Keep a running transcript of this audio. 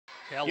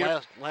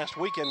Yeah, last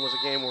weekend was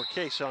a game where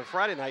Case on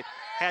Friday night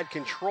had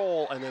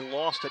control and then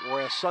lost it,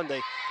 whereas Sunday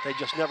they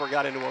just never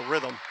got into a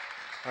rhythm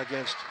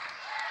against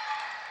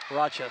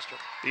Rochester.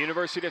 The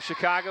University of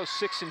Chicago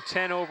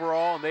 6-10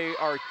 overall, and they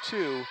are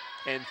 2-3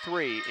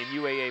 in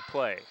UAA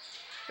play.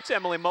 It's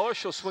Emily Muller.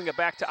 She'll swing it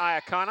back to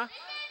Iacana.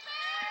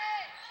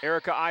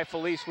 Erica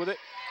Felice with it.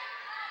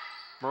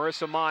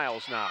 Marissa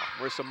Miles now.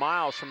 Marissa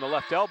Miles from the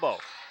left elbow.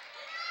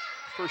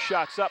 First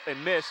shot's up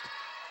and missed,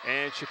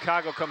 and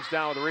Chicago comes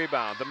down with a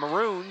rebound. The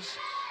Maroons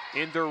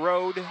in their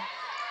road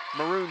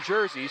maroon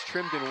jerseys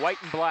trimmed in white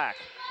and black.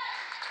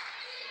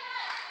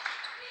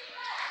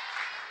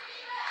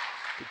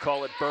 Could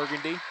call it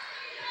burgundy.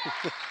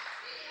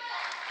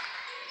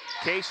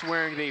 Case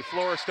wearing the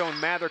Floristone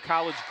Mather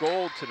College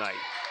gold tonight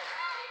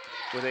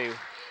with a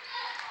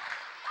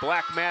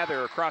black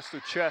Mather across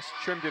the chest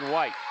trimmed in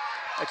white.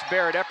 That's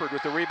Barrett Eppard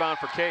with the rebound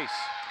for Case.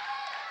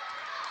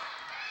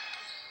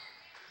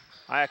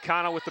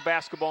 Iacana with the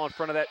basketball in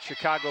front of that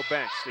Chicago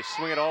bench. They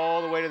swing it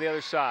all the way to the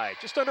other side.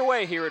 Just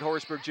underway here at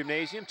Horsburgh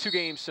Gymnasium. 2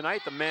 games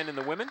tonight, the men and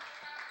the women.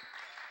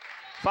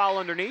 Foul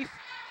underneath.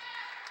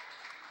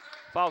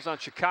 Foul's on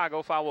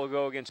Chicago. Foul will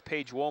go against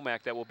Paige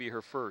Womack. That will be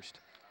her first.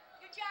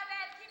 Good job,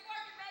 Ed. Keep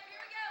working, baby.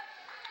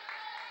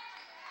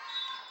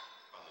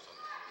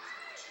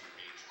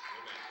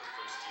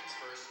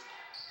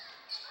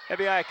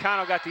 Here we go. Evie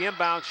Iacano got the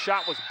inbound.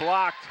 Shot was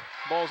blocked.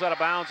 Ball's out of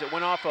bounds. It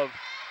went off of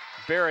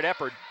Barrett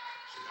Eppard.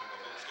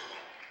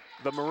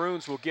 The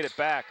Maroons will get it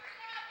back.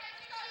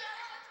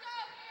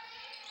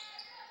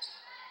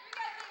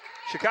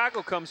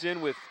 Chicago comes in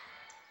with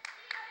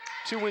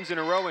 2 wins in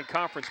a row in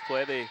conference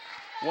play. They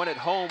won at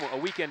home a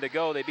weekend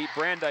ago. They beat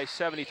Brandeis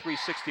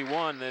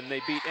 73-61, then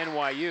they beat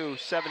NYU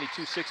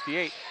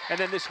 72-68. And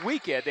then this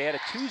weekend, they had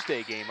a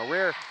Tuesday game, a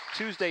rare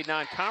Tuesday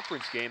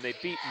non-conference game. They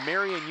beat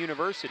Marian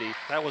University.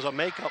 That was a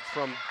makeup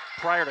from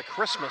prior to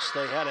Christmas.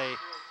 They had a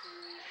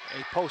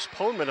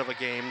postponement of a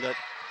game that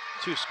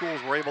 2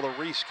 schools were able to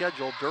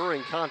reschedule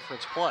during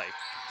conference play.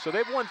 So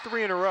they've won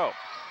 3 in a row.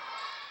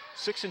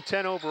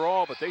 6-10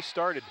 overall, but they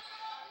started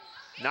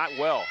not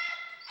well.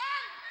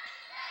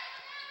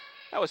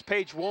 That was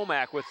Paige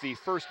Womack with the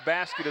first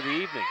basket of the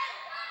evening.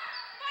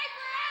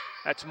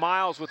 That's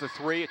Miles with a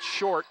 3. It's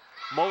short.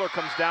 Muller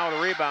comes down with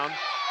a rebound.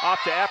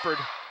 Off to Eppard.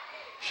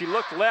 She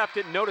looked left,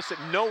 didn't notice that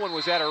no one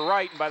was at her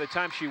right, and by the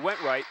time she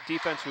went right,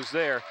 defense was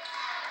there.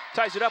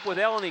 Ties it up with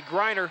Eleni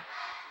Greiner.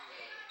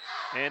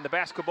 And the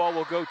basketball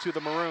will go to the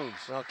Maroons.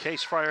 Well,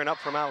 Case firing up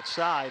from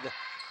outside.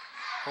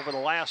 Over the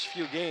last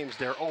few games,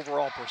 their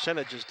overall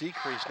percentage has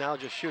decreased, now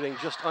just shooting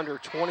just under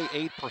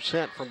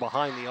 28% from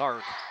behind the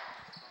arc.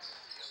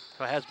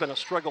 It has been a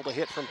struggle to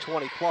hit from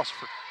 20 plus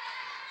for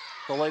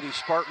the Lady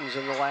Spartans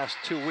in the last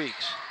 2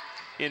 weeks.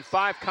 In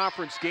 5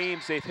 conference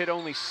games, they've hit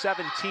only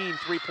 17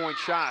 three-point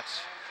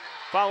shots.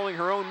 Following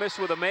her own miss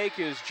with a make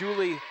is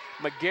Julie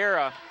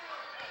McGarrah.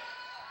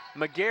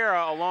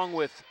 McGarrah, along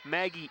with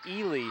Maggie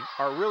Ely,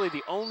 are really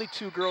the only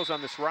 2 girls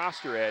on this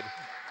roster, Ed,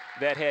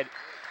 that had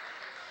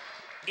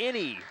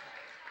any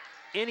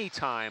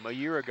time a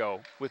year ago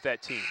with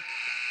that team.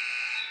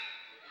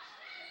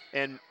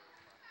 And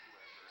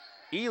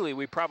Ely,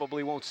 we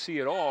probably won't see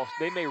at all.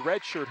 They may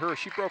redshirt her.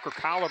 She broke her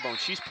collarbone.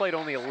 She's played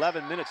only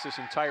 11 minutes this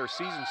entire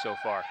season so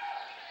far.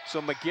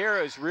 So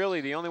McGarrah is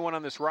really the only one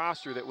on this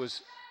roster that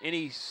was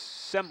any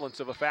semblance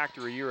of a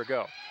factor a year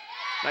ago.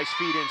 Nice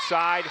feed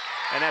inside,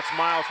 and that's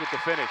Miles with the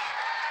finish.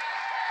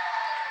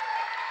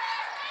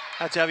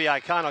 That's Evie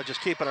Iacano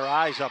just keeping her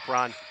eyes up,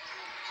 Ron.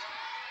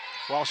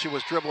 While she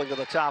was dribbling to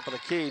the top of the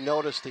key,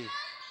 noticed the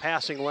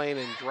passing lane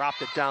and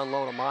dropped it down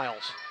low to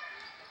Miles.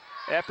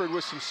 Eppard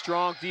with some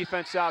strong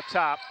defense out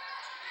top.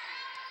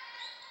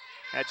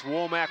 That's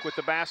Womack with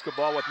the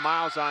basketball with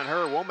Miles on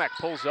her. Womack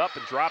pulls up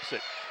and drops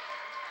it.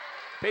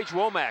 Paige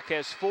Womack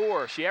has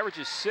 4. She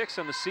averages 6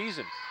 on the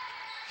season.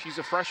 She's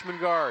a freshman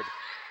guard.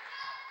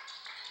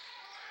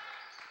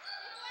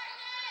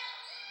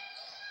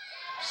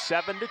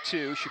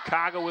 7-2,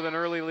 Chicago with an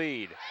early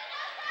lead.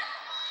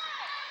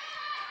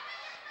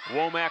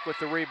 Womack with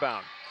the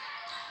rebound.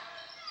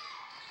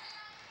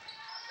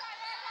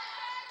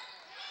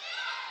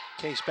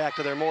 Case back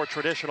to their more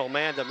traditional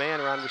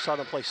man-to-man run. We saw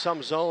them play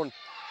some zone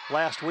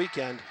last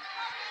weekend.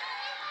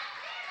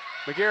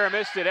 McGarrah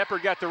missed it.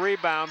 Eppard got the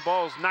rebound.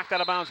 Ball's knocked out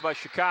of bounds by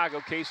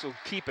Chicago. Case will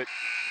keep it.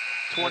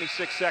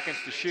 26 seconds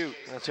to shoot.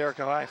 That's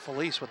Erica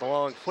Felice with the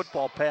long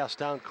football pass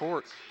down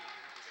court.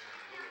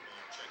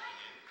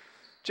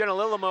 Jenna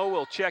Lillimo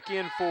will check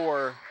in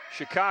for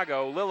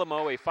Chicago.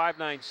 Lillimo, a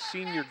 5'9"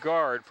 senior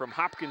guard from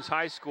Hopkins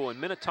High School in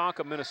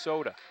Minnetonka,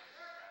 Minnesota.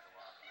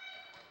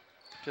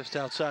 Just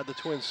outside the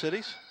Twin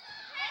Cities.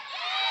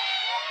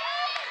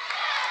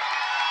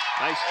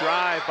 Nice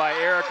drive by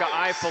Erica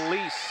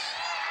Felice.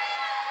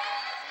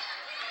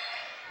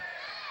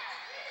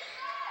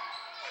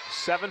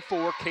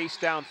 7-4, Case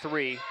down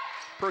 3,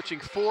 approaching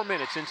 4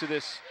 minutes into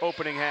this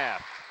opening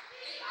half.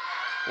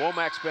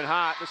 Womack's been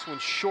hot. This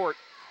one's short.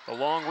 The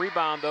long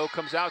rebound, though,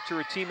 comes out to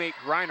her teammate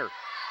Greiner.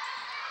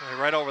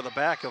 Right over the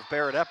back of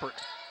Barrett Eppard.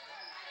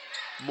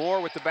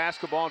 Moore with the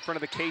basketball in front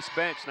of the Case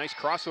bench. Nice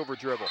crossover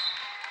dribble.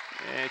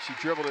 And she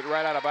dribbled it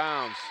right out of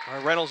bounds.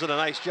 Reynolds did a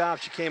nice job.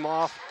 She came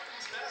off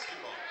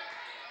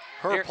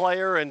her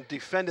player and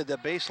defended the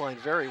baseline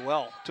very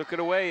well. Took it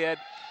away, Ed.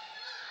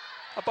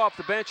 Up off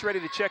the bench, ready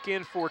to check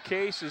in for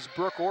Case is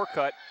Brooke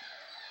Orcutt.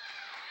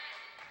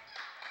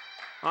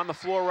 On the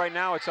floor right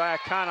now, it's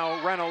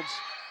Iacano, Reynolds,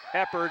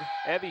 Eppard.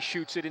 Evie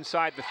shoots it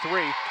inside the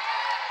 3.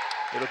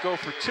 It'll go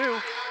for 2.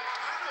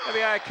 Evie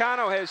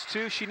Iacano has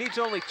 2. She needs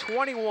only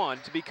 21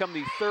 to become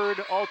the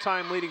 3rd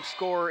all-time leading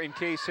scorer in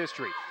Case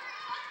history.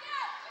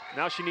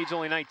 Now she needs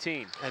only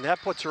 19. And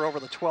that puts her over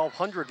the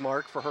 1,200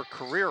 mark for her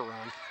career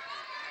run.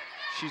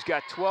 She's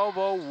got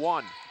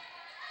 12:01.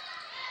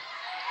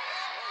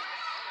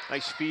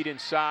 Nice feed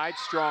inside,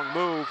 strong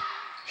move.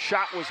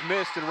 Shot was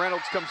missed and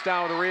Reynolds comes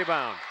down with a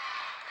rebound.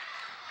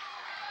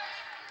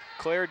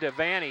 Claire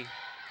Devaney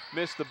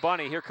missed the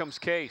bunny. Here comes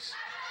Case.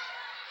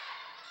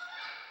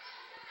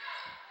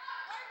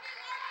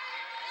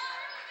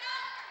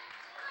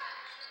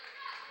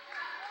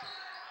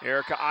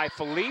 Erica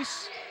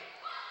Felice.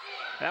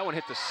 That one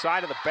hit the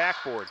side of the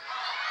backboard.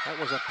 That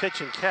was a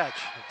pitch and catch.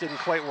 It didn't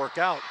quite work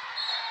out.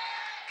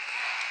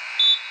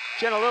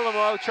 Jenna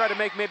Lillimo tried to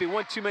make maybe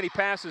one too many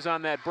passes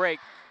on that break.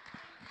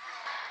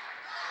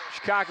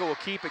 Chicago will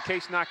keep it.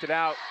 Case knocked it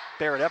out.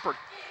 Barrett Eppert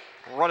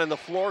running the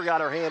floor, got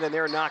her hand in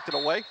there, knocked it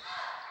away.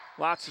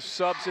 Lots of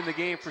subs in the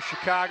game for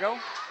Chicago.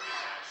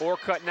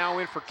 Orcutt now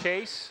in for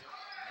Case.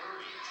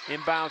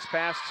 Inbounds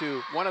pass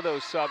to one of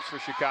those subs for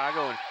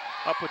Chicago, and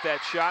up with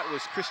that shot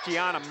was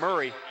Christiana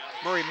Murray.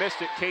 Murray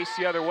missed it, Case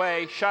the other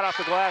way. Shot off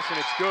the glass, and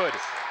it's good.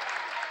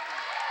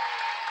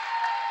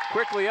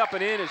 Quickly up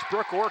and in is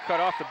Brooke Orcutt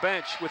off the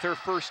bench with her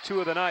first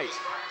 2 of the night.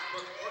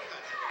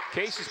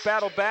 Case has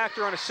battled back.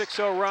 They're on a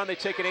 6-0 run. They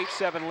take an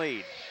 8-7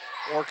 lead.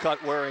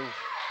 Orcutt wearing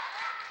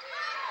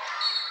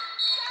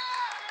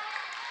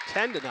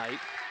 10 tonight.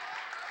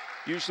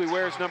 Usually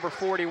wears number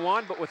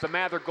 41, but with the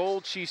Mather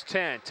Gold, she's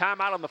 10.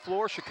 Timeout on the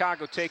floor.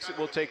 Chicago takes it.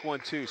 We'll take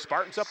 1-2.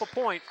 Spartans up a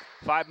point.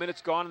 5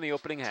 minutes gone in the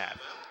opening half.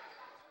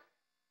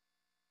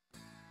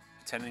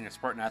 Attending a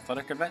Spartan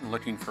athletic event and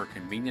looking for a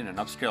convenient and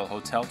upscale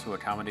hotel to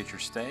accommodate your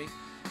stay?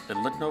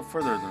 Then look no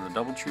further than the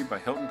DoubleTree by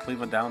Hilton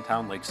Cleveland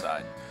downtown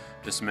Lakeside.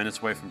 Just minutes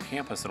away from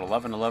campus at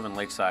 1111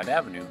 Lakeside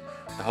Avenue,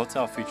 the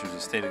hotel features a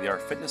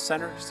state-of-the-art fitness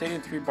center,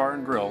 Stadium 3 bar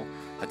and grill,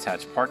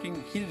 attached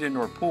parking, heated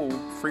indoor pool,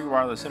 free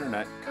wireless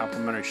internet,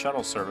 complimentary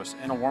shuttle service,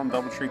 and a warm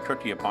DoubleTree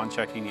cookie upon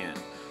checking in.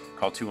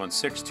 Call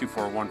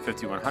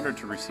 216-241-5100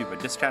 to receive a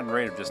discounted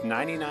rate of just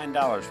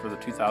 $99 for the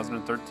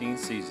 2013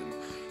 season.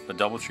 The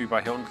DoubleTree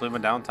by Hilton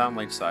Cleveland downtown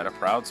Lakeside, a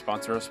proud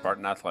sponsor of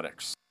Spartan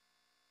Athletics.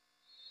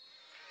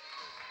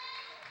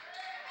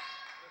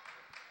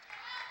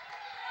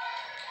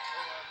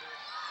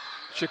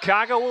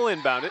 Chicago will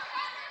inbound it.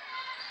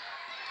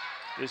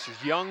 This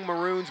is young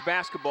Maroons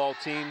basketball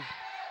team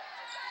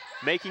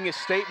making a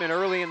statement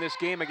early in this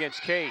game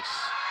against Case.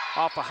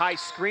 Off a high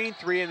screen,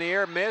 3 in the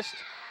air, missed.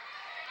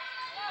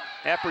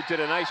 Eppert did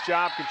a nice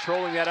job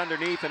controlling that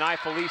underneath, and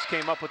Felice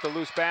came up with the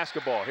loose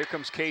basketball. Here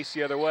comes Case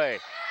the other way.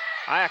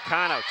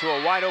 Iacano to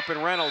a wide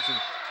open Reynolds, and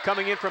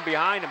coming in from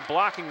behind and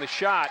blocking the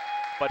shot,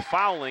 but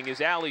fouling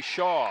is Allie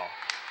Shaw.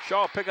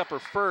 Shaw pick up her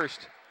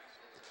first.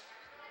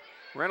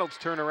 Reynolds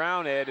turned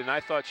around, Ed, and I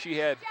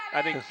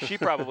think she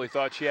probably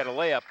thought she had a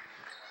layup.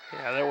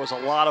 Yeah, there was a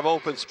lot of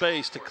open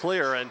space to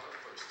clear, and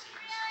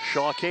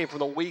Shaw came from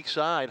the weak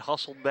side,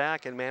 hustled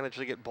back and managed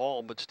to get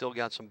ball, but still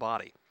got some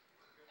body.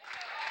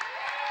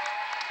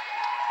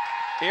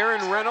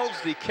 Erin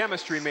Reynolds, the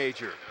chemistry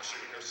major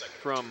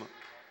from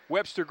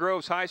Webster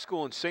Groves High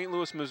School in St.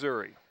 Louis,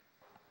 Missouri.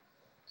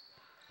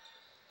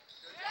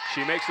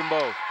 She makes them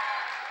both.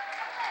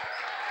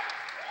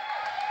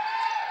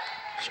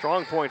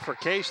 Strong point for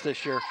Case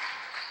this year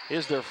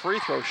is their free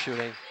throw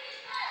shooting.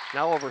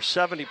 Now over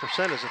 70%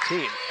 as a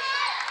team.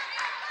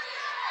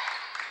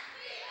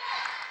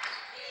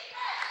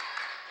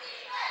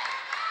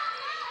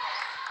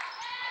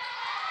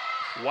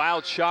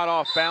 Wild shot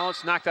off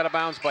balance, knocked out of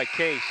bounds by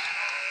Case.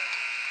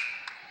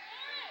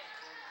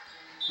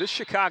 This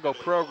Chicago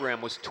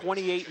program was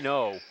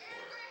 28-0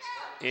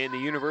 in the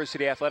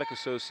University Athletic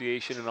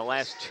Association in the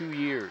last 2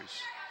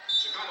 years.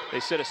 They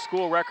set a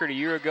school record a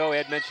year ago.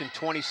 Ed mentioned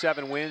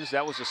 27 wins.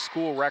 That was a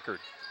school record.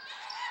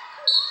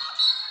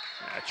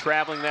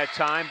 Traveling that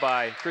time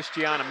by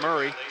Christiana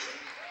Murray.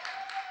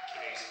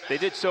 They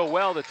did so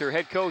well that their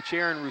head coach,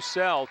 Aaron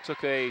Roussel,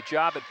 took a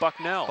job at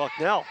Bucknell.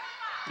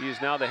 He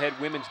is now the head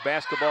women's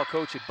basketball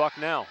coach at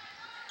Bucknell.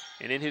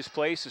 And in his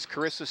place is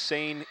Carissa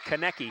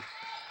Sane-Kanecki.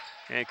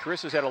 And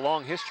Carissa's had a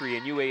long history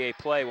in UAA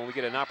play. When we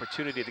get an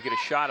opportunity to get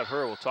a shot of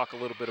her, we'll talk a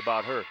little bit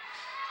about her.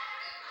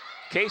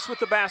 Case with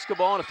the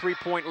basketball and a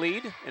 3-point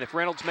lead. And if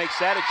Reynolds makes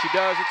that, and she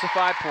does, it's a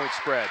 5-point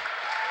spread.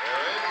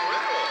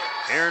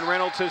 Erin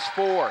Reynolds has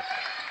 4.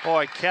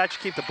 Boy, catch,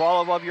 keep the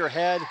ball above your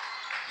head,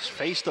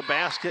 face the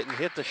basket and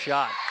hit the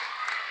shot.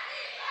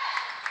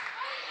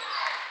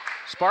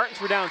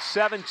 Spartans were down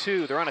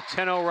 7-2. They're on a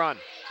 10-0 run.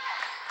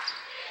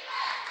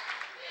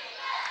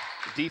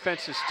 The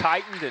defense is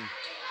tightened, and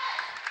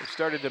They've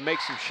started to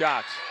make some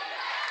shots.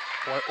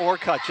 Boy,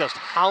 Orcutt just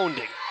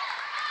hounding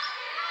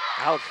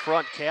out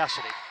front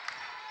Cassidy.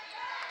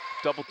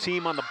 Double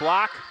team on the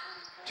block.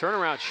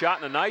 Turnaround shot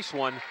and a nice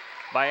one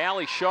by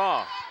Allie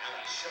Shaw.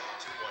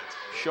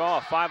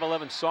 Shaw,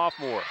 5'11"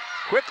 sophomore.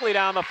 Quickly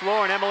down the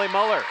floor, and Emily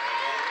Muller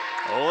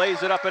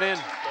lays it up and in.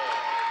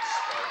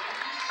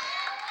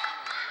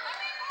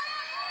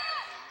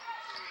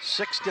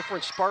 6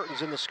 different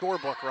Spartans in the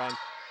scorebook, Ron.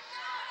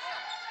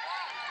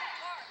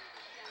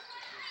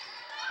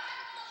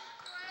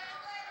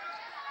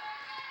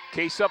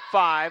 Case up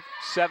 5,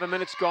 7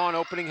 minutes gone,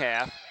 opening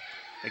half.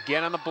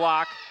 Again on the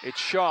block, it's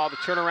Shaw, the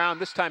turnaround.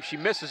 This time she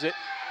misses it,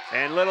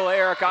 and little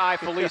Erica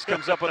Felice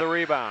comes up with a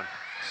rebound.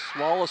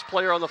 Smallest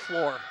player on the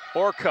floor.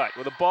 Orcutt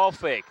with a ball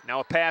fake.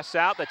 Now a pass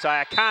out, that's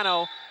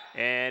Iacano,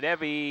 and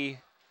Evie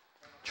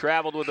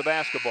traveled with the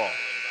basketball.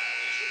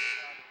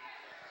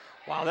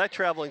 Wow, that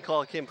traveling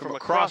call came from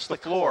across the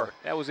floor.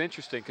 That was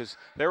interesting because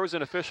there was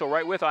an official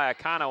right with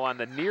Iacano on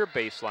the near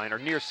baseline or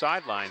near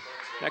sideline.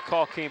 That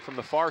call came from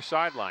the far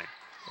sideline.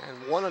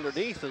 And one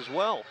underneath as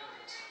well.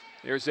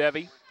 There's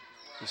Evie,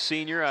 the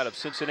senior out of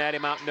Cincinnati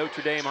Mount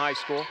Notre Dame High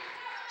School.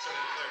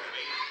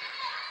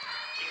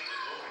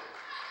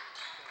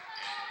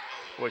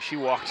 Boy, she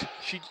walked.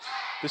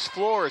 This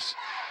floor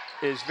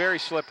is very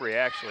slippery,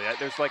 actually.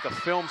 There's like a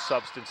film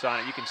substance on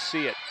it. You can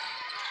see it.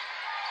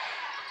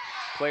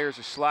 Players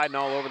are sliding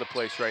all over the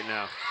place right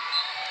now.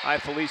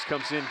 Felice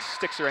comes in,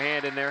 sticks her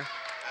hand in there.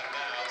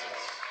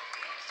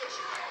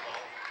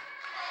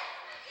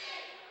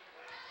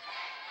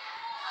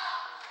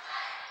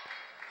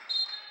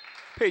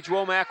 Paige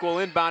Womack will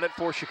inbound it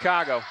for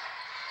Chicago.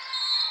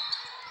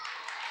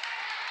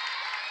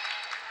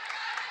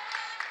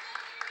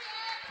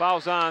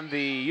 Fouls on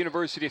the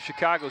University of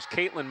Chicago's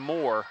Caitlin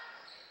Moore.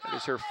 That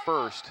is her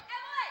first.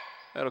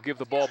 That'll give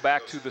the ball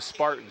back to the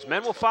Spartans.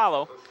 Men will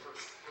follow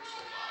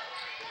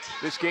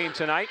this game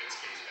tonight.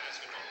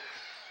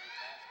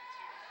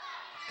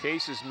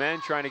 Case's men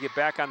trying to get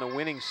back on the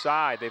winning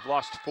side. They've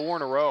lost 4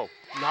 in a row.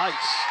 Nice.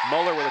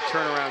 Muller with a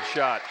turnaround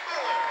shot.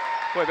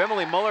 Boy, if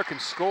Emily Muller can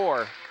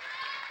score,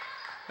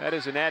 that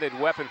is an added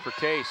weapon for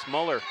Case.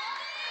 Muller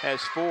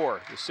has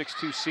 4, the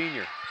 6'2"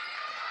 senior.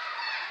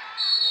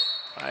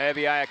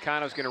 Evie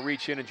Iacano's going to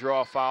reach in and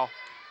draw a foul.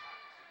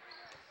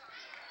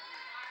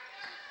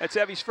 That's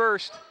Evie's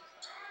first.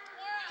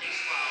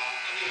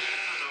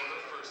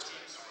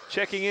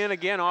 Checking in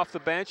again off the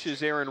bench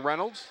is Aaron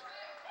Reynolds.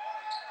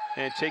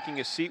 And taking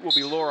a seat will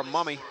be Laura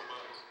Mummy.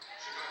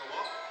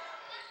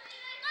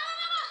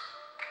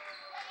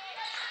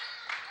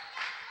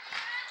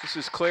 This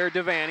is Claire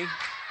Devaney,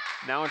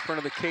 now in front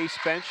of the Case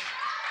bench.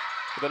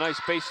 With a nice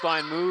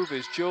baseline move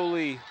is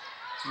Jolie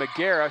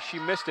Magera. She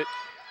missed it,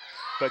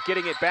 but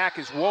getting it back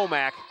is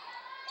Womack.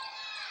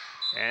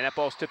 And that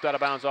ball's tipped out of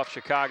bounds off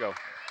Chicago.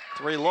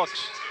 3 looks,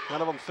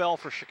 none of them fell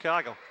for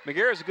Chicago.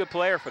 Magera's a good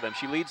player for them.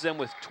 She leads them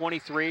with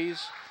 23s,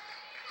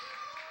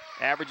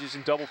 averages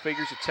in double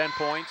figures at 10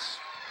 points.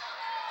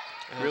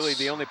 Really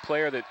the only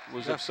player that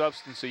was of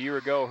substance a year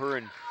ago, her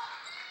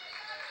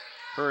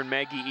and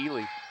Maggie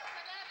Ely.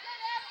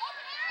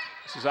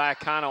 This is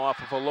Iacano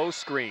off of a low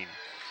screen.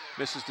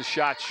 Misses the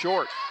shot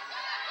short.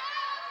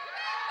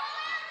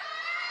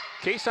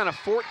 Case on a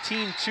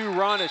 14-2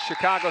 run as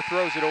Chicago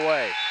throws it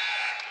away.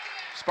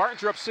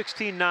 Spartans are up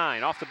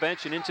 16-9. Off the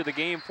bench and into the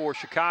game for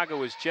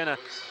Chicago is Jenna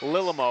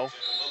Lillamo.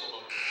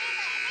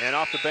 And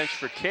off the bench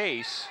for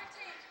Case,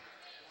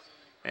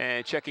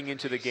 and checking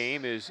into the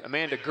game is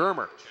Amanda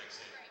Germer.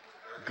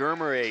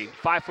 Germer, a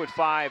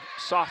 5'5"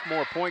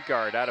 sophomore point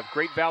guard out of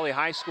Great Valley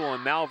High School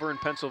in Malvern,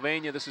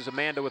 Pennsylvania. This is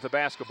Amanda with the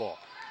basketball.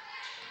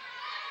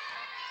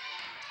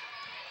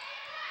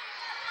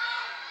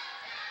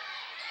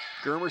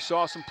 Germer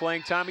saw some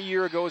playing time a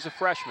year ago as a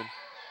freshman.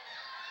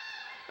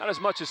 Not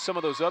as much as some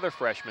of those other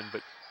freshmen,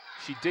 but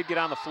she did get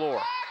on the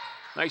floor.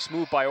 Nice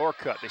move by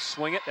Orcutt. They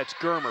swing it. That's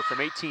Germer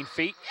from 18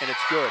 feet, and it's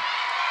good.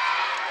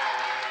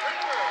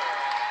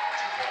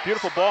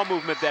 Beautiful ball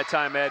movement that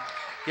time, Ed.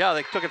 Yeah,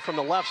 they took it from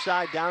the left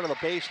side down to the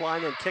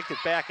baseline and kicked it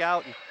back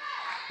out.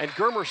 And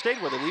Germer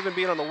stayed with it. Even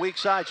being on the weak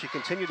side, she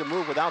continued to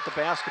move without the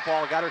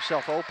basketball, got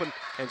herself open,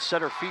 and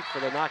set her feet for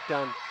the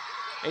knockdown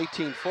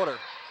 18-footer.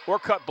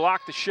 Orcutt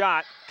blocked the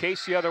shot.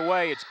 Case the other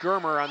way. It's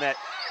Germer on that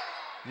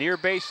near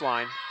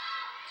baseline.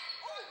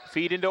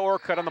 Feed into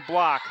Orcutt on the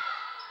block.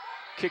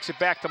 Kicks it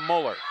back to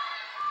Muller.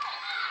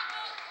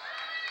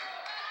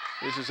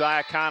 This is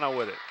Iacano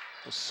with it.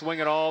 We'll swing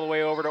it all the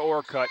way over to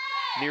Orcutt,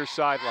 near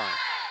sideline.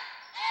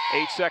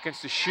 8 seconds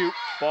to shoot.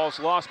 Ball's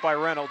lost by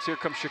Reynolds. Here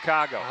comes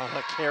Chicago. Oh,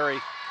 the carry.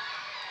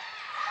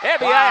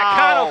 Evie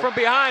Iacano from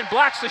behind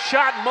blocks the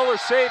shot, and Muller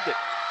saved it.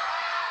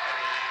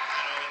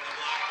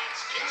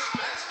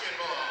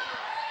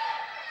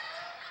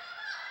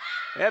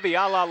 Evie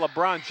a la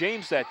LeBron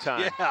James that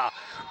time. Yeah,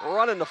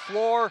 running the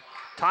floor,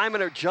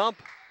 timing her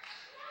jump.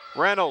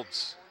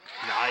 Reynolds.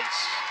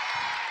 Nice.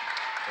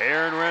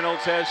 Aaron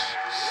Reynolds has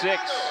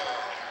 6.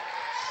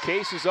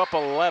 Case is up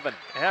 11.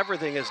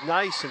 Everything is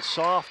nice and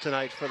soft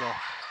tonight for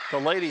the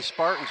Lady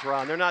Spartans,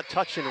 Ron. They're not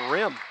touching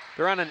rim.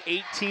 They're on an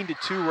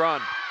 18-2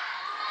 run.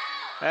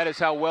 That is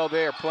how well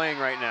they are playing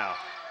right now.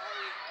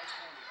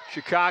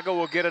 Chicago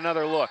will get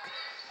another look.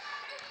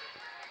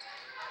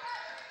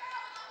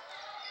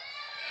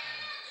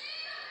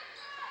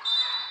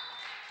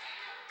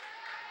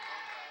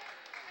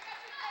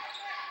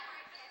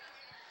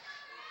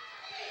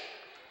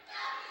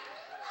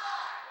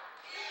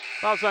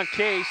 Foul's on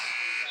Case.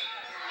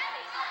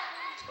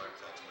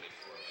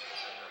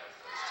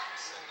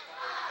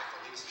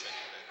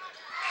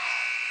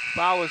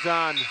 Foul is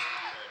on.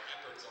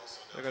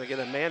 They're going to get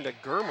Amanda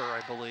Germer,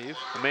 I believe.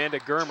 Amanda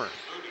Germer.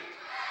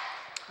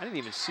 I didn't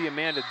even see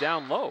Amanda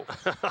down low.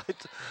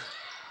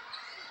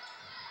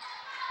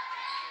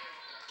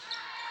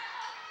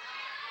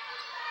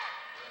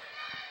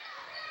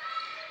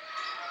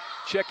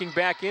 Checking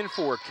back in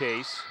for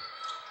Case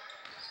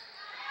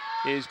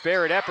is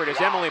Barrett Eppert as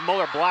Emily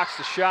Muller blocks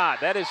the shot.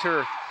 That is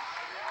her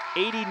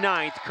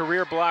 89th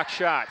career block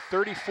shot,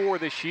 34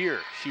 this year.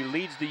 She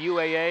leads the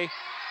UAA,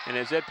 and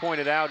as Ed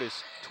pointed out, is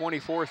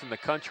 24th in the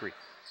country.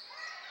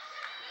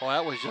 Well,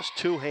 that was just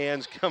two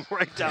hands come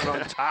right down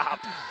on top.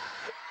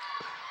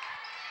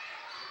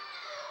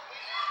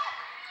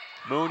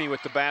 Mooney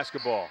with the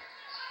basketball.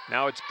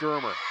 Now it's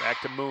Germer, back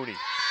to Mooney.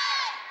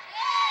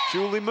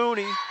 Julie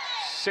Mooney,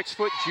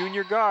 6-foot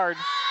junior guard.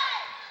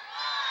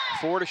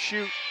 4 to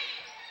shoot.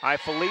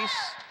 Felice,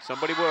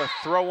 somebody will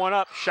throw one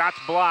up, shots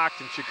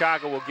blocked, and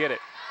Chicago will get it.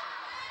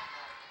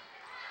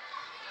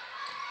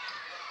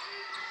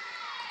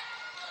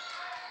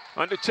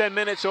 Under 10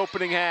 minutes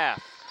opening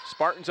half.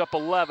 Spartans up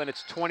 11,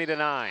 it's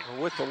 20-9.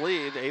 With the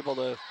lead, able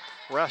to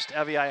rest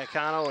Evie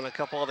Iacano and a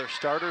couple other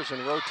starters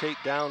and rotate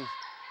down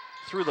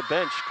through the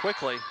bench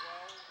quickly.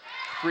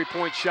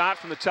 3-point shot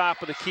from the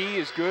top of the key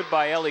is good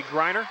by Ellie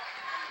Greiner.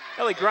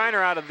 Ellie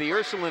Greiner out of the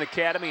Ursuline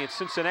Academy in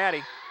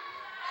Cincinnati.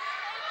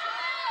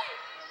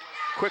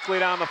 Quickly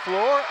down the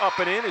floor, up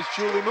and in is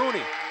Julie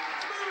Mooney.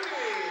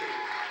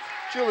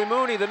 Julie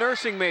Mooney, the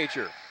nursing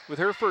major, with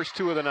her first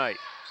 2 of the night.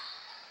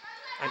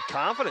 And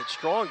confident,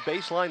 strong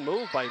baseline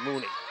move by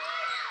Mooney.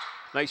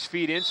 Nice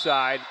feed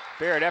inside.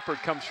 Barrett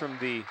Eppert comes from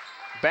the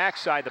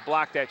backside to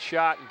block that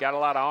shot and got a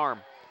lot of arm.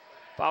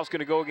 Foul's going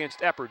to go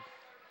against Eppert.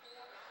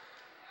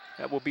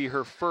 That will be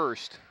her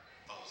first.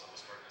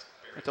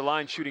 At the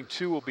line shooting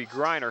 2 will be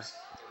Greiner.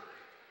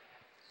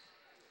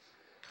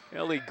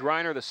 Ellie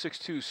Greiner, the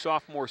 6'2"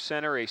 sophomore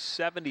center, a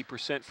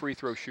 70% free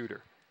throw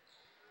shooter.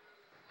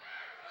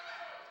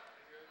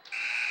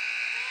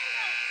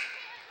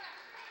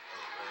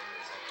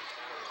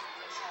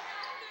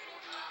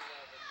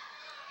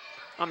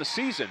 On the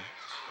season,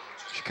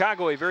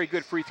 Chicago a very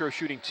good free throw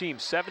shooting team,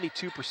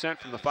 72%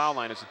 from the foul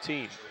line as a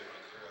team.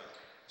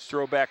 It's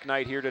throwback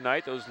night here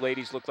tonight. Those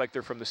ladies look like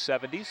they're from the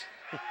 70s.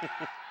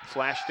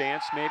 Flash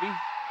dance, maybe.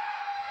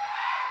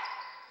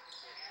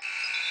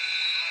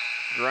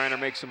 Greiner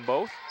makes them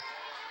both.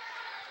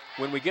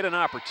 When we get an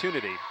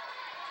opportunity,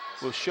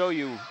 we'll show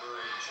you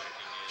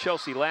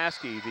Chelsea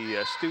Lasky,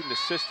 the student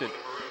assistant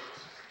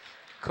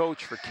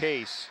coach for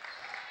Case.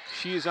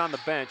 She is on the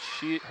bench.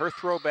 Her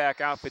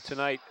throwback outfit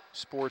tonight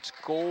sports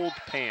gold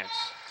pants.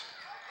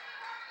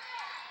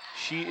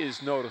 She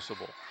is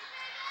noticeable.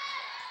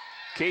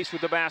 Case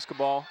with the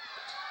basketball.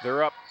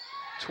 They're up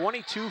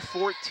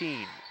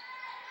 22-14.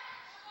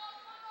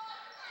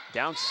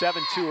 Down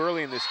 7-2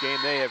 early in this game.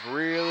 They have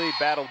really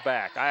battled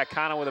back.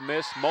 Iacano with a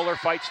miss. Muller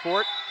fights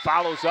for it.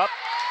 Follows up.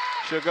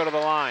 She'll go to the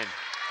line.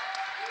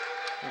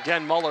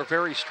 Again, Muller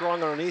very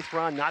strong underneath,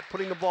 Ron, not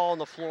putting the ball on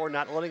the floor,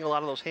 not letting a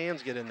lot of those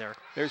hands get in there.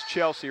 There's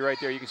Chelsea right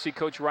there. You can see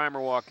Coach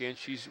Reimer walk in.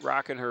 She's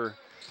rocking her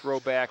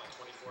throwback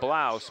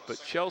blouse,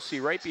 but Chelsea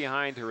right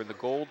behind her in the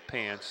gold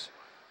pants.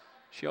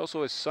 She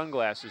also has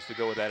sunglasses to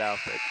go with that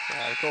outfit.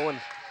 Going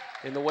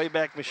in the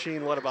Wayback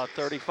Machine, what, about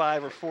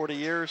 35 or 40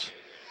 years?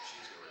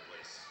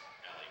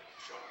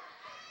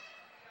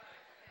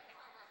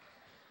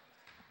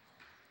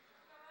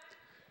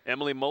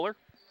 Emily Muller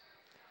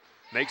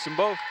makes them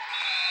both.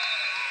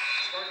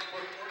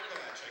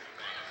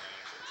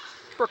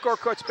 Brooke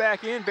Orcutt's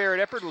back in. Barrett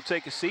Eppert will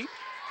take a seat.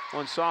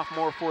 One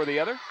sophomore for the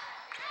other.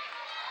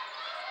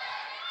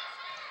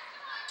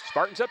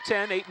 Spartans up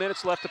 10, 8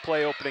 minutes left to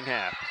play opening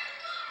half.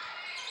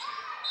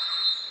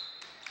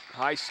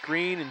 High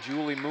screen, and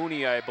Julie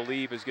Mooney, I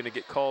believe, is going to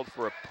get called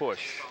for a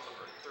push.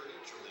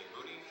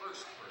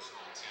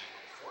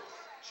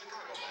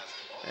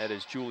 That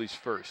is Julie's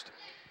first.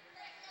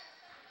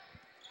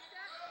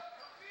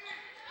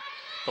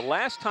 The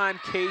last time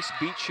Case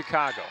beat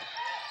Chicago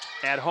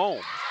at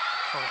home,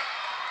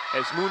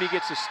 as Mooney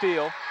gets a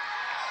steal.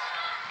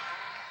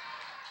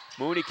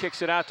 Mooney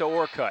kicks it out to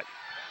Orcutt.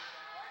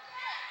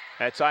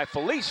 That's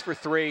Felice for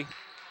 3,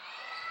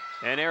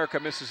 and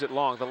Erica misses it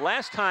long. The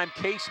last time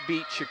Case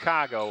beat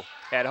Chicago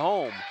at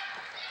home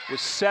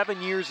was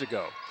 7 years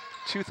ago,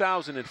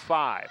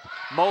 2005.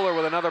 Muller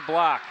with another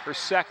block, her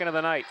second of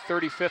the night,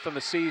 35th on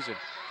the season.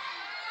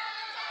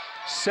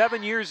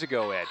 7 years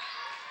ago, Ed.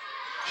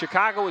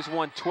 Chicago has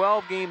won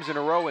 12 games in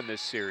a row in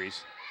this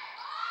series.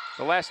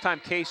 The last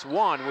time Case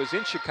won was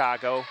in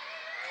Chicago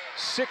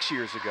 6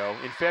 years ago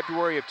in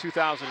February of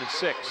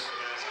 2006.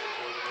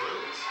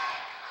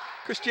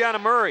 Christiana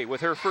Murray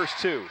with her first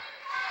 2.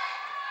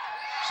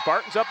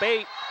 Spartans up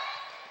 8.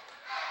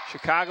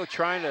 Chicago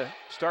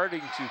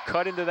starting to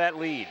cut into that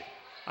lead.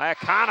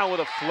 Iacano with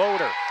a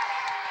floater.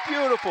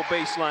 Beautiful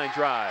baseline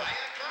drive.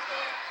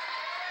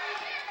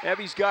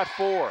 Evie's got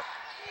 4.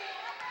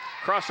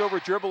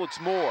 Crossover dribble, it's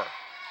Moore.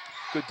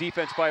 Good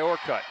defense by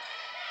Orcutt.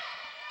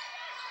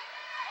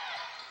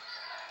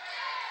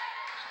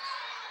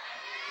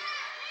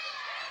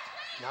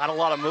 Not a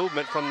lot of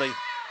movement from the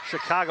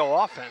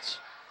Chicago offense.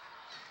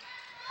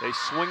 They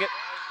swing it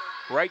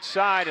right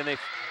side and they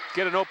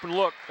get an open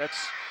look.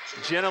 That's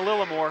Jenna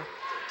Lillimore.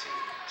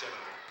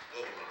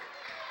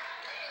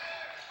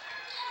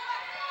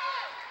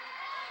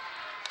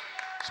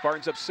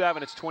 Spartans up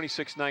 7, it's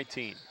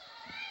 26-19.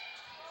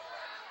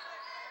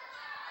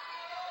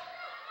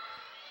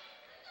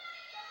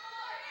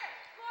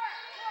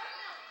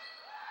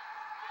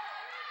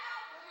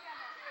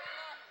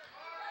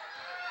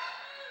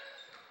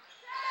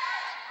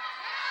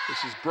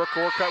 This is Brooke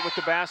Orcutt with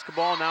the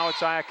basketball. Now it's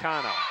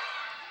Iacano.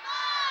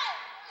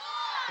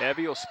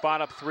 Evie will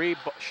spot up 3.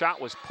 Shot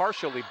was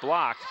partially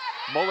blocked.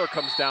 Muller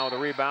comes down with a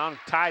rebound,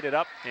 tied it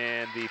up,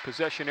 and the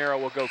possession arrow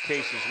will go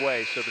Case's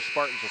way, so the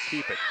Spartans will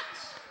keep it.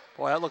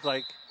 Boy, that looked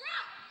like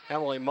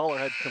Emily Muller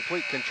had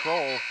complete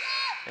control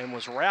and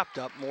was wrapped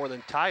up more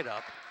than tied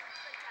up.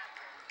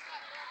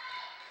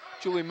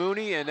 Julie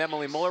Mooney and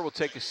Emily Muller will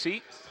take a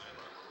seat.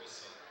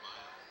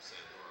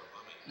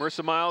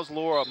 Marissa Miles,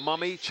 Laura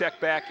Mummy check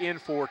back in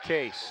for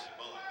Case.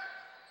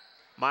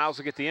 Miles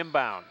will get the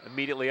inbound,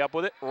 immediately up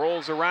with it,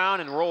 rolls around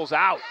and rolls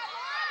out.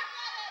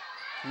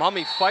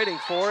 Mummy fighting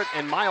for it,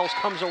 and Miles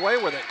comes away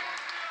with it.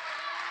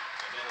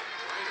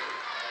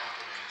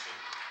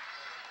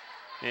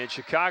 And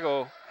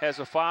Chicago has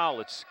a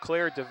foul. It's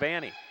Claire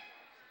Devaney.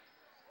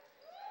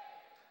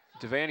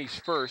 Devaney's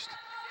first,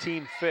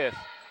 team 5th.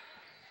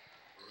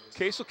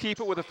 Case will keep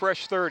it with a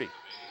fresh 30.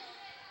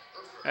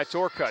 That's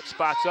Orcutt,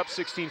 spots up,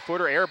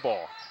 16-footer, air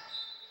ball.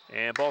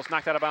 And ball's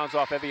knocked out of bounds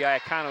off Evie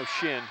Iacano's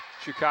shin.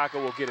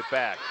 Chicago will get it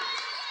back.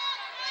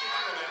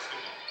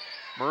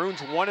 Maroons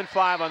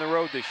 1-5 on the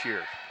road this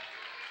year.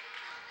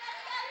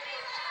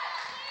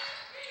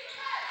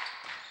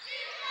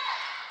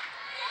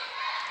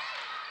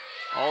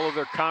 All of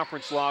their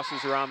conference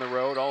losses are on the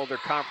road. All of their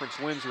conference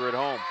wins are at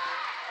home.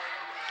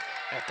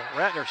 At the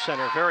Ratner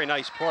Center, very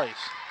nice place.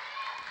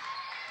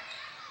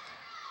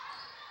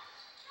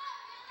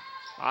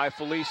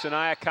 Felice and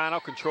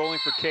Iacano controlling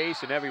for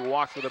Case, and Evie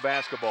walked with the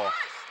basketball.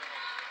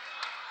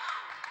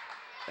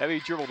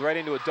 Evie dribbled right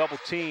into a double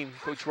team.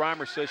 Coach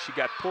Reimer says she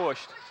got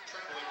pushed.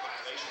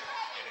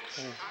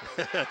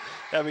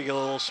 Evie get a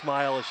little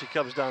smile as she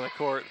comes down the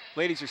court.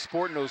 Ladies are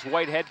sporting those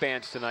white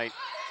headbands tonight.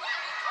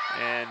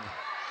 And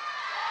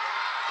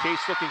Case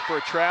looking for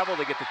a travel.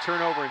 They get the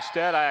turnover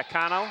instead.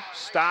 Iacano,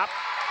 stop,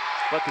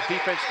 let the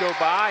defense go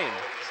by, and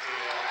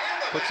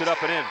puts it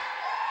up and in.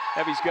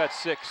 Evie's got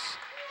 6.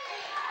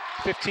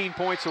 15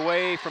 points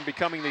away from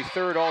becoming the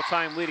 3rd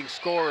all-time leading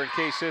scorer in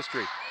Case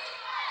history.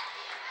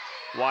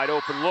 Wide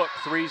open look,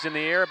 3's in the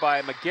air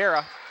by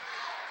Magera.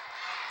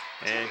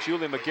 And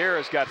Julie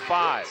Magera's got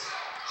 5.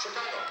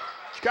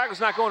 Chicago's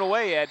not going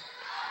away, Ed.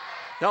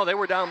 No, they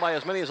were down by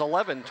as many as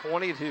 11,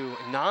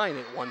 20-9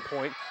 at one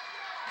point.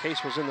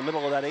 Case was in the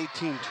middle of that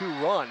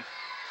 18-2 run.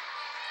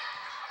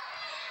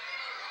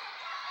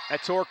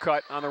 That's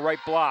Orcutt on the right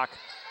block.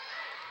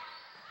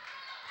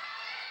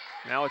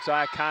 Now it's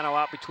Iacano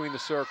out between the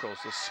circles.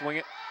 They'll swing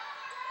it.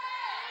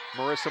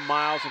 Marissa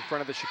Miles in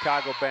front of the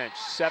Chicago bench.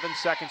 7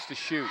 seconds to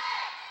shoot.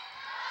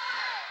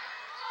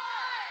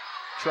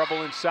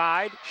 Trouble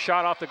inside.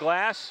 Shot off the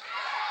glass.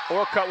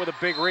 Orcutt with a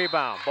big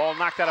rebound. Ball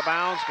knocked out of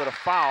bounds, but a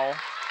foul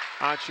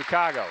on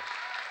Chicago.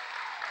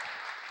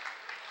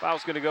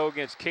 Foul's going to go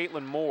against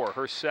Caitlin Moore,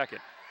 her 2nd.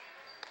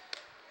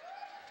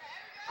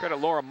 Credit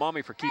Laura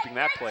Mummy for keeping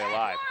that play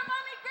alive.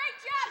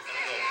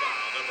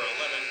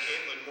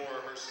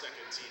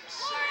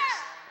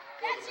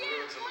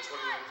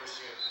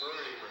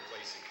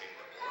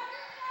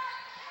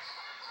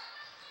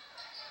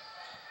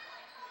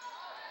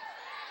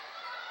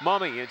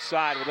 Mummy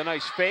inside with a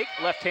nice fake,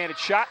 left-handed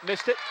shot,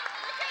 missed it.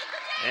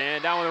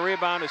 And down with the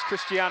rebound is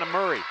Christiana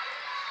Murray.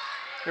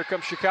 Here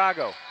comes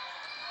Chicago.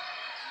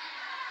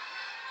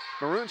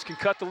 Maroons can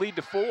cut the lead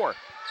to 4.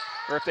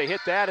 Or if they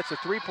hit that, it's a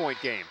 3-point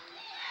game.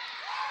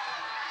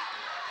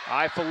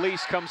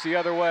 Felice comes the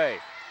other way.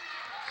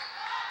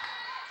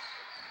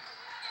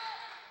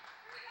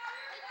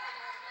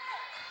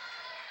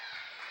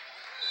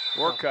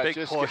 Orcutt big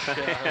just push,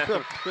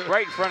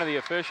 right in front of the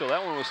official.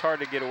 That one was hard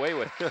to get away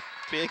with.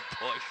 Big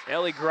push.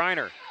 Ellie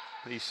Greiner,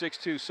 the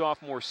 6'2"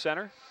 sophomore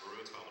center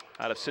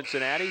out of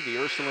Cincinnati, the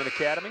Ursuline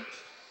Academy.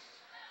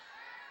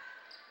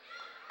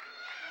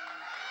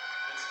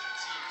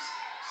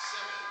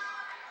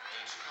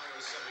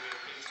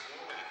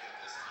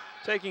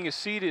 Taking a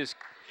seat is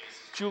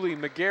Julie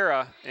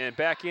Magera, and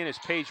back in is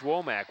Paige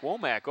Womack.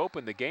 Womack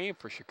opened the game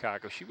for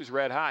Chicago. She was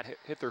red hot,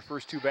 hit their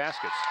first 2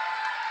 baskets.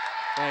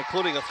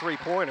 Including a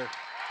 3-pointer.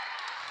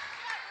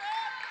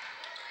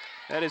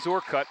 That is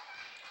Orcutt.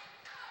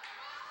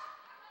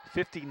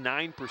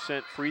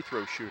 59% free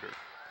throw shooter.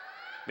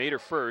 Made her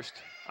first.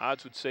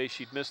 Odds would say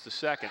she'd miss the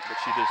second, but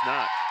she does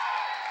not.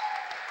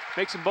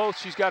 Makes them both.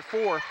 She's got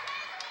 4.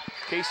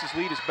 Case's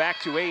lead is back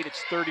to 8.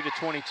 It's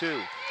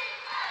 30-22.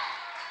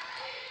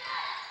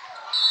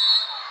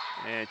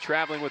 And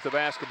traveling with the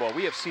basketball.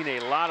 We have seen a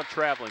lot of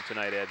traveling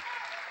tonight, Ed.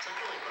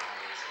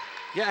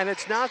 Yeah, and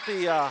it's not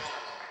the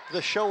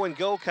show and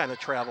go kind of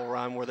travel,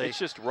 Ron, where It's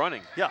just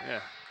running. Yeah.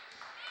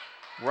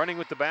 Running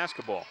with the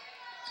basketball.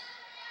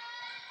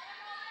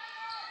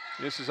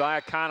 This is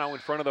Iacano in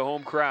front of the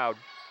home crowd.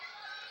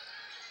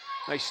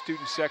 Nice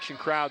student section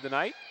crowd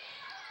tonight.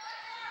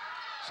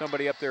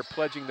 Somebody up there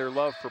pledging their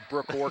love for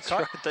Brooke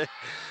Orcutt. Right.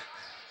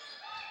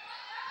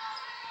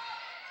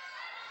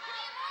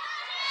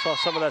 Saw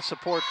some of that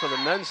support for the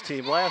men's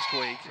team last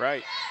week.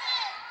 Right.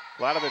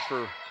 A lot of it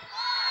for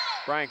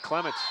Brian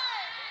Clements.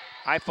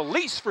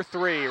 Felice for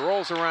 3,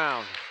 rolls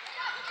around.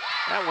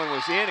 That one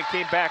was in and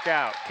came back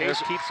out.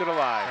 Case keeps it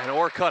alive. And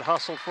Orcutt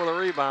hustled for the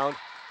rebound,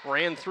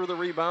 ran through the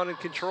rebound and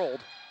controlled.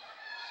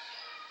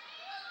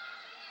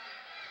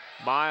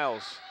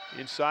 Miles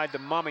inside the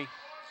Mummy.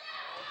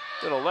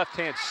 Little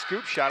left-hand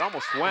scoop shot,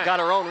 almost went. Got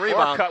her own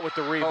rebound. Orcutt with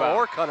the rebound. Oh,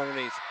 Orcutt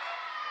underneath.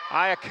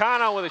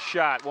 Iacano with a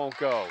shot, won't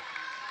go.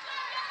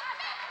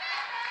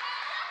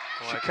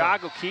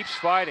 Chicago keeps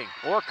fighting.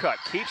 Orcutt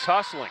keeps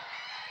hustling.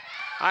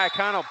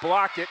 Iacano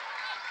blocked it.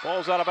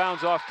 Ball's out of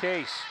bounds off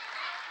Case.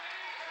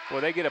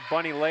 Boy, they get a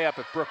bunny layup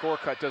if Brooke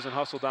Orcutt doesn't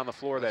hustle down the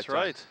floor that time.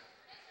 That's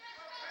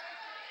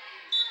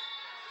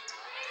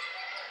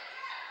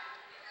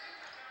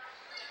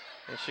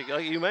right. And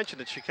like you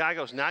mentioned it,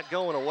 Chicago's not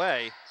going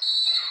away.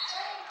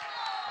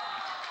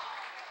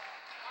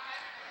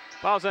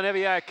 Fouls on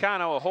Evie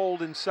Iacano, a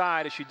hold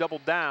inside as she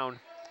doubled down.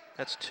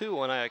 That's 2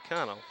 on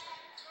Iacano.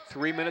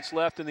 3 minutes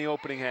left in the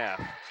opening half.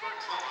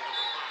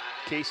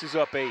 Case is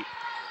up 8.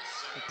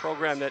 A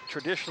program that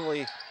traditionally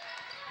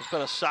has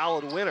been a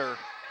solid winner.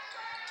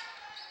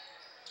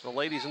 The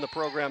ladies in the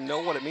program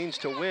know what it means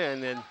to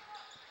win, and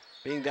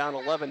being down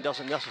 11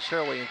 doesn't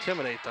necessarily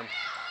intimidate them.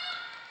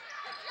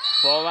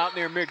 Ball out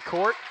near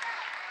midcourt.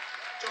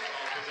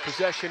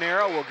 Possession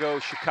arrow will go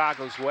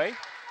Chicago's way.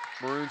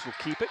 Maroons will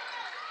keep it.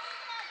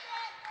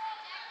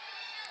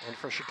 And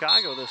for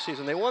Chicago this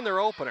season, they won their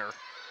opener.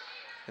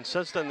 And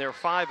since then, they're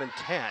 5-10.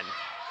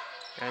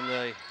 And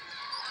the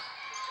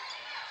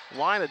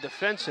line of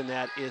defense in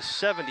that is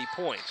 70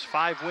 points.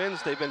 5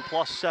 wins, they've been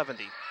plus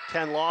 70.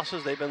 10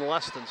 losses, they've been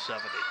less than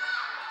 70.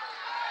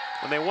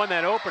 When they won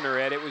that opener,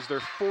 Ed, it was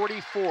their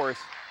 44th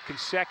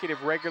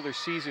consecutive regular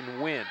season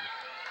win.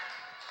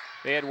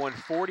 They had won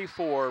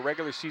 44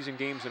 regular season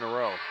games in a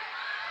row.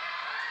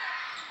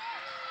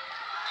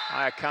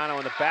 Iacano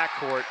in the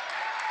backcourt.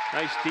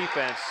 Nice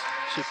defense.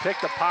 She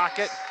picked a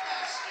pocket.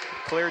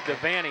 Cleared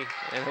Devaney.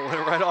 And it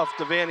went right off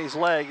Devaney's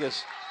leg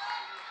as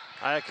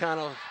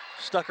Iacano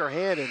stuck her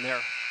hand in there.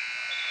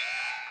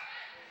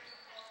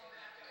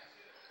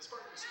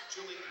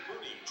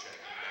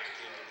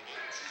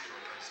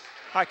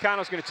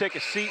 Iacano's going to take a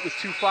seat with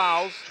 2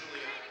 fouls.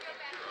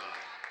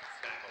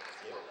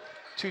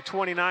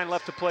 2:29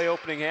 left to play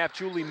opening half.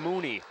 Julie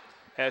Mooney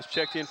has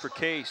checked in for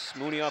Case.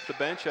 Mooney off the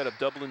bench out of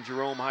Dublin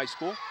Jerome High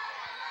School,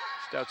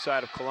 just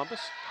outside of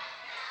Columbus.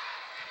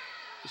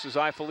 This is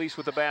Felice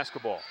with the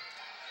basketball.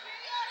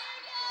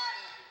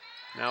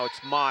 Now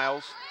it's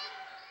Miles,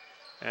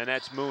 and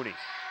that's Mooney.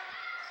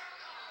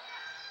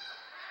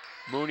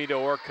 Mooney to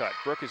Orcutt.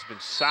 Brooke has been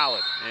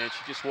solid, and she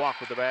just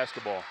walked with the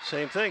basketball.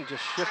 Same thing,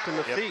 just shifting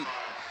the feet.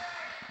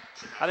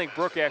 I think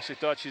Brooke actually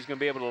thought she was going to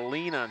be able to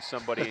lean on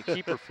somebody and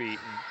keep her feet,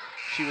 and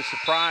she was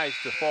surprised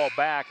to fall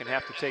back and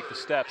have to take the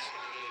steps.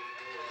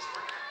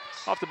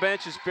 Off the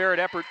bench is Barrett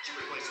Eppert.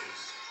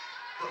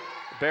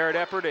 Barrett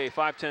Eppert, a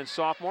 5'10"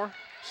 sophomore.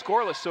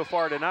 Scoreless so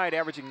far tonight,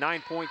 averaging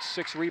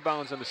 9.6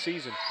 rebounds on the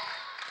season.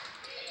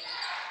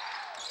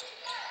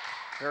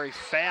 Very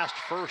fast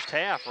first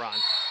half, Ron.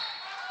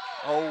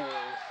 Oh.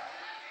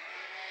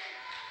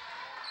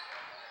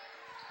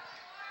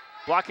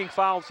 Blocking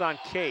fouls on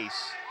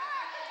Case.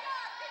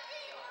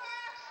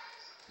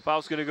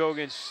 Foul's going to go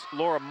against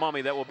Laura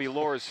Mummy. That will be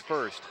Laura's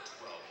first.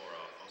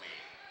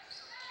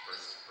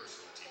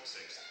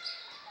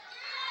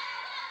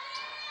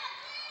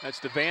 That's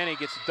Devaney,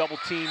 gets a double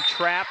team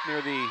trap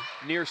near the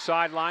near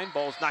sideline.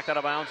 Ball's knocked out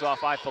of bounds off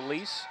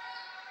Felice.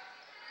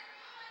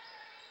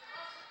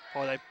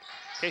 Boy,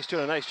 Case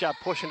doing a nice job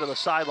pushing to the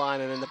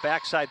sideline, and then the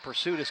backside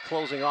pursuit is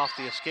closing off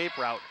the escape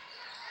route.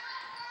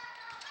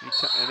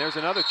 And there's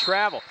another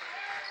travel.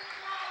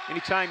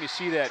 Anytime you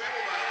see that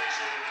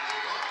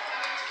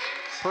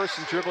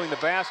person dribbling the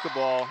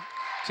basketball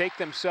take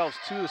themselves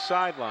to the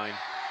sideline,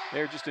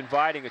 they're just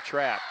inviting a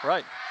trap.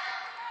 Right.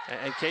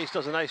 And Case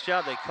does a nice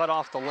job. They cut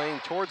off the lane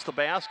towards the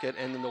basket,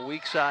 and then the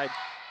weak side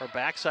or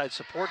backside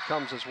support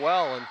comes as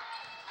well, and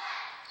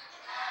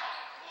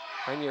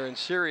then you're in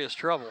serious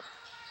trouble.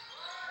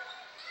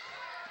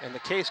 And the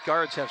Case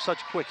guards have such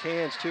quick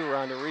hands too,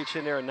 Ron, to reach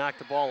in there and knock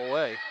the ball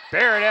away.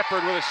 Barrett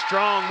Eppert with a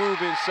strong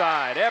move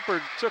inside.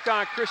 Eppert took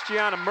on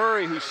Christiana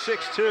Murray, who's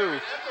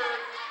 6'2",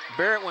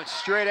 Barrett went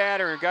straight at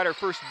her and got her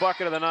first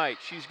bucket of the night.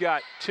 She's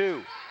got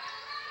 2.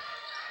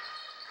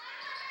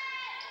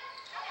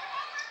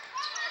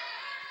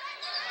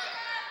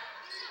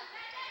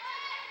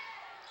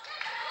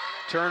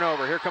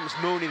 Turnover, here comes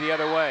Mooney the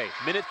other way.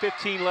 Minute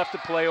 15 left to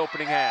play,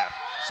 opening half.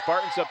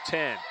 Spartans up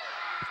 10.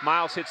 If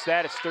Miles hits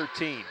that, it's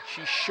 13.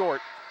 She's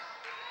short.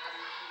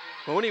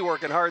 Mooney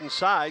working hard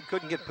inside,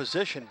 couldn't get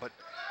position, but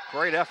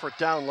great effort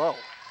down low.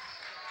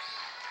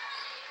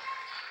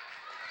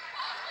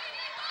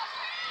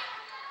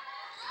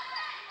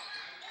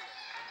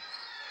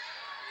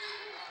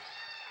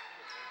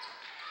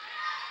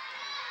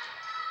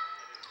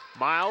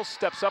 Miles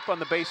steps up on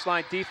the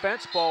baseline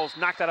defense. Ball's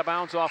knocked out of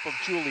bounds off of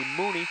Julie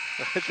Mooney.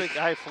 I think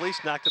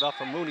Felice knocked it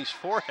off of Mooney's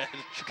forehead.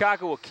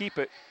 Chicago will keep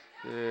it.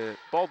 The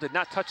ball did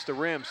not touch the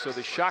rim, so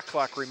the shot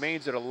clock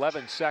remains at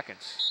 11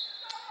 seconds.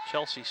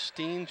 Chelsea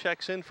Steen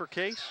checks in for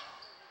Case.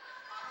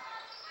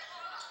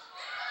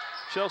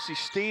 Chelsea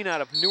Steen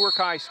out of Newark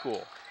High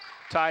School.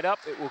 Tied up,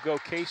 it will go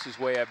Case's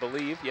way, I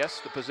believe.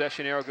 Yes, the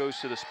possession arrow goes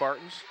to the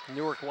Spartans.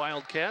 Newark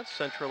Wildcats,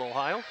 Central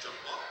Ohio.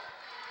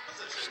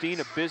 Steen,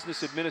 a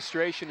business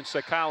administration and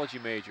psychology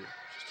major.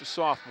 Just a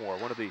sophomore,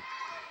 one of the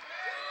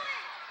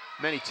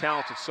many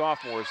talented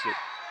sophomores that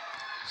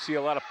see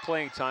a lot of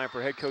playing time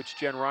for head coach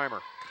Jen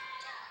Reimer.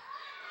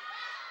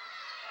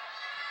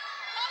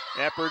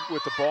 Eppard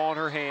with the ball in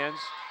her hands,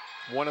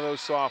 one of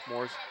those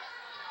sophomores.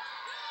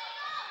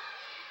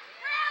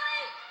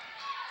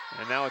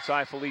 And now it's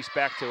Felice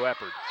back to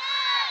Eppard.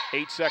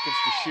 8 seconds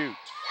to shoot,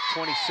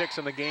 26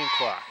 on the game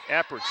clock.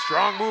 Eppard,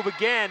 strong move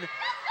again.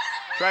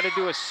 Tried to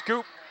do a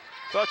scoop.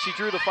 Thought she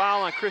drew the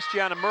foul on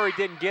Christiana Murray,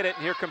 didn't get it,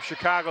 and here comes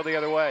Chicago the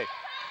other way.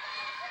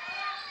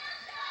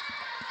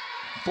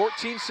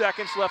 14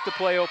 seconds left to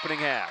play, opening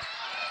half.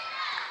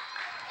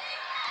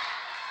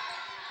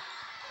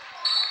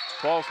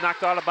 Ball's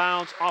knocked out of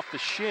bounds off the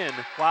shin.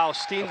 Wow,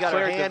 Steen got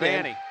her hand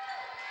Devaney.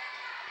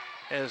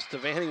 in. As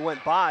Devaney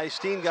went by,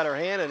 Steen got her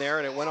hand in there,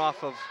 and it went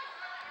off of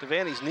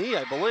Devaney's knee,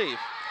 I believe.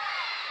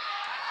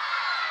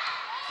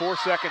 4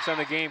 seconds on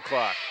the game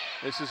clock.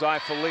 This is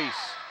Felice.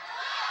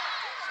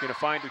 She's going to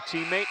find her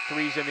teammate.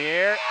 Three's in the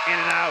air, in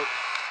and out.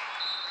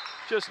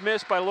 Just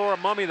missed by Laura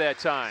Mummy that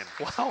time.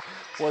 Wow,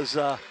 was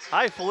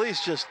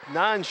Felice just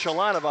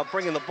nonchalant about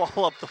bringing the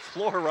ball up the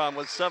floor, Ron,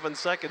 with 7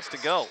 seconds to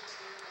go.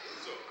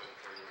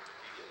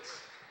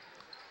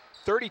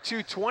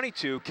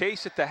 32-22,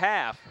 Case at the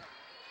half.